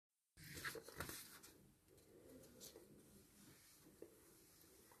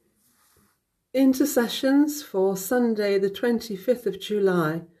Intercessions for Sunday the 25th of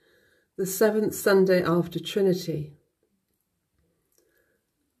July, the 7th Sunday after Trinity.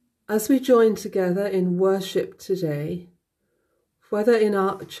 As we join together in worship today, whether in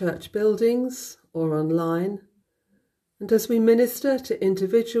our church buildings or online, and as we minister to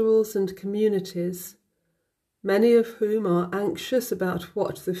individuals and communities, many of whom are anxious about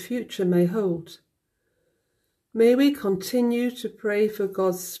what the future may hold, may we continue to pray for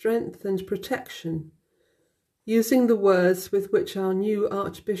God's strength and protection, using the words with which our new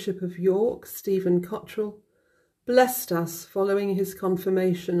Archbishop of York, Stephen Cottrell, blessed us following his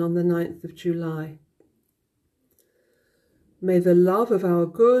confirmation on the 9th of July. May the love of our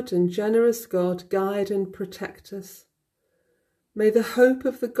good and generous God guide and protect us. May the hope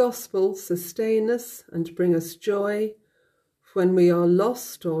of the gospel sustain us and bring us joy when we are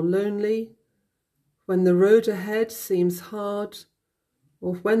lost or lonely, when the road ahead seems hard,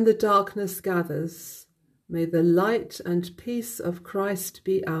 or when the darkness gathers. May the light and peace of Christ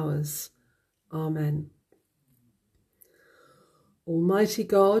be ours. Amen. Almighty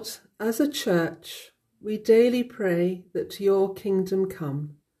God, as a church, we daily pray that your kingdom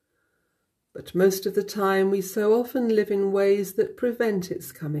come. But most of the time we so often live in ways that prevent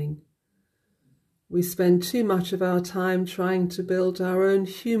its coming. We spend too much of our time trying to build our own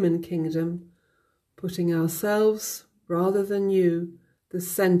human kingdom, putting ourselves, rather than you, the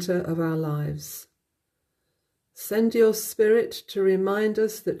centre of our lives. Send your Spirit to remind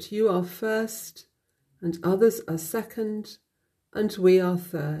us that you are first, and others are second, and we are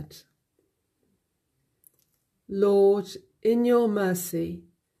third. Lord, in your mercy,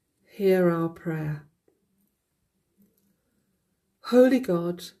 hear our prayer. Holy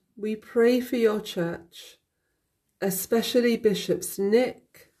God, we pray for your church, especially Bishops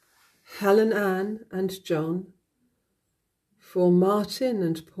Nick, Helen Ann and John, for Martin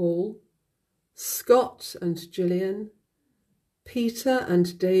and Paul, Scott and Gillian, Peter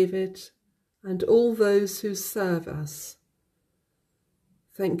and David, and all those who serve us.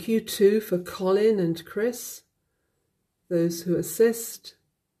 Thank you too for Colin and Chris, those who assist,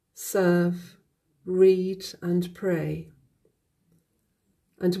 serve, read and pray.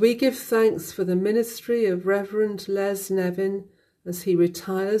 And we give thanks for the ministry of Reverend Les Nevin as he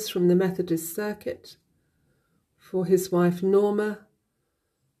retires from the Methodist circuit, for his wife Norma,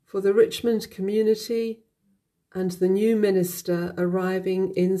 for the Richmond community, and the new minister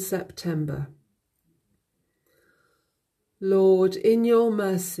arriving in September. Lord, in your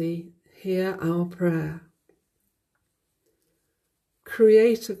mercy, hear our prayer.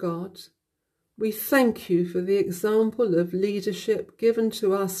 Creator God, we thank you for the example of leadership given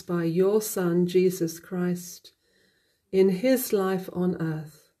to us by your Son, Jesus Christ, in his life on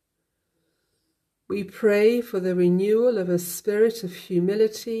earth. We pray for the renewal of a spirit of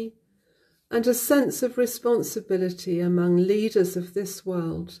humility and a sense of responsibility among leaders of this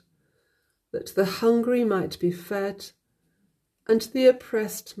world, that the hungry might be fed and the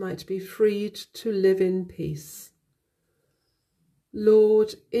oppressed might be freed to live in peace.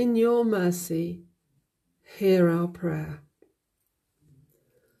 Lord, in your mercy, hear our prayer.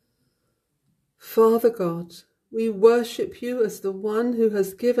 Father God, we worship you as the one who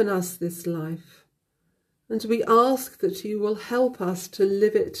has given us this life, and we ask that you will help us to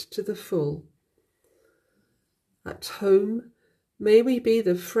live it to the full. At home, may we be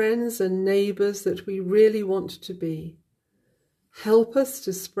the friends and neighbours that we really want to be. Help us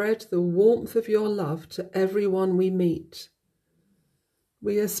to spread the warmth of your love to everyone we meet.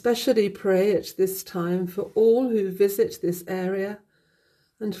 We especially pray at this time for all who visit this area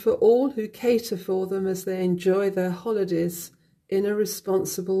and for all who cater for them as they enjoy their holidays in a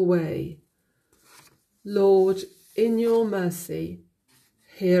responsible way. Lord, in your mercy,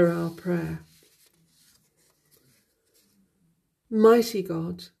 hear our prayer. Mighty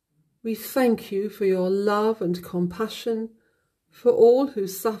God, we thank you for your love and compassion for all who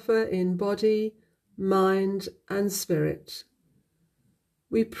suffer in body, mind, and spirit.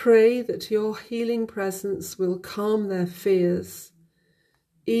 We pray that your healing presence will calm their fears,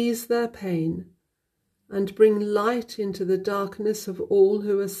 ease their pain, and bring light into the darkness of all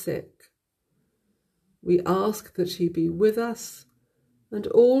who are sick. We ask that you be with us and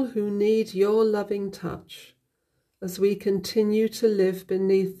all who need your loving touch as we continue to live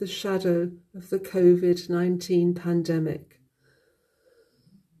beneath the shadow of the COVID-19 pandemic.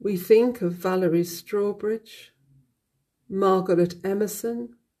 We think of Valerie Strawbridge, Margaret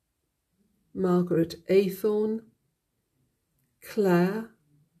Emerson, Margaret Aythorne, Claire,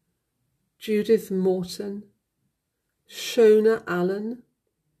 Judith Morton, Shona Allen,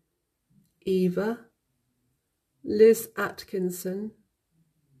 Eva, Liz Atkinson,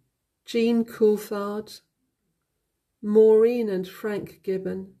 Jean Coulthard, Maureen and Frank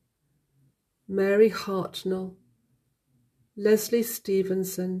Gibbon, Mary Hartnell, Leslie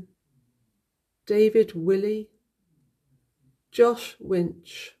Stevenson, David Willey, Josh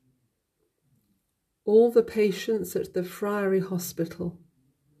Winch, all the patients at the Friary Hospital,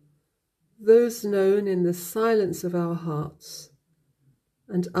 those known in the silence of our hearts,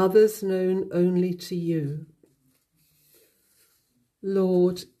 and others known only to you.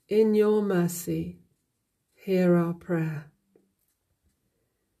 Lord, in your mercy, hear our prayer.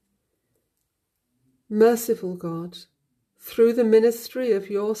 Merciful God, through the ministry of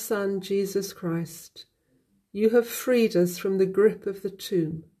your Son, Jesus Christ, you have freed us from the grip of the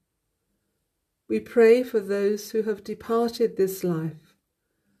tomb. We pray for those who have departed this life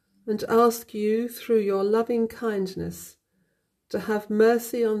and ask you, through your loving kindness, to have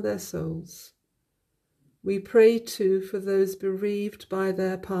mercy on their souls. We pray too for those bereaved by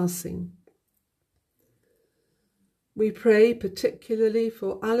their passing. We pray particularly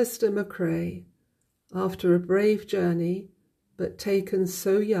for Alistair McRae, after a brave journey, but taken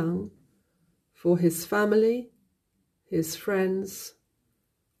so young, for his family, his friends,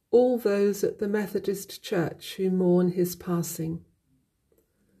 all those at the Methodist Church who mourn his passing.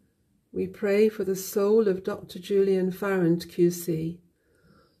 We pray for the soul of Dr. Julian Farrand, QC.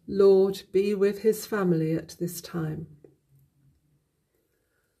 Lord, be with his family at this time.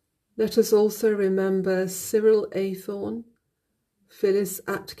 Let us also remember Cyril Aythorne, Phyllis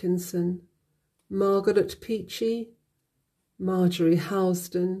Atkinson, Margaret Peachy, Marjorie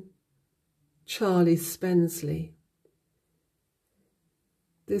Housden, Charlie Spensley.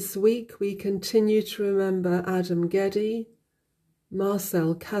 This week we continue to remember Adam Geddy,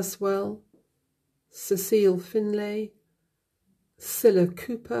 Marcel Caswell, Cecile Finlay, Cilla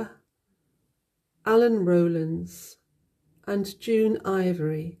Cooper, Alan Rowlands, and June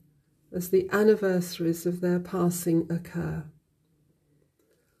Ivory as the anniversaries of their passing occur.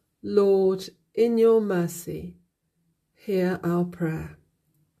 Lord, in your mercy, hear our prayer.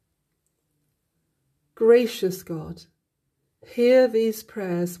 Gracious God, hear these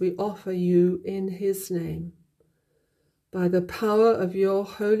prayers we offer you in his name. By the power of your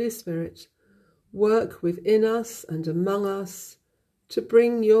Holy Spirit, work within us and among us to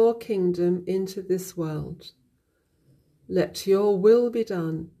bring your kingdom into this world. Let your will be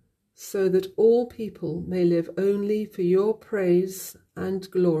done, so that all people may live only for your praise and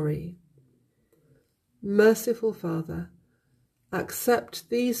glory. Merciful Father, accept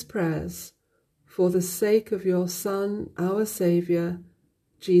these prayers for the sake of your Son, our Saviour,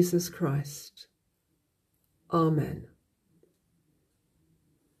 Jesus Christ. Amen.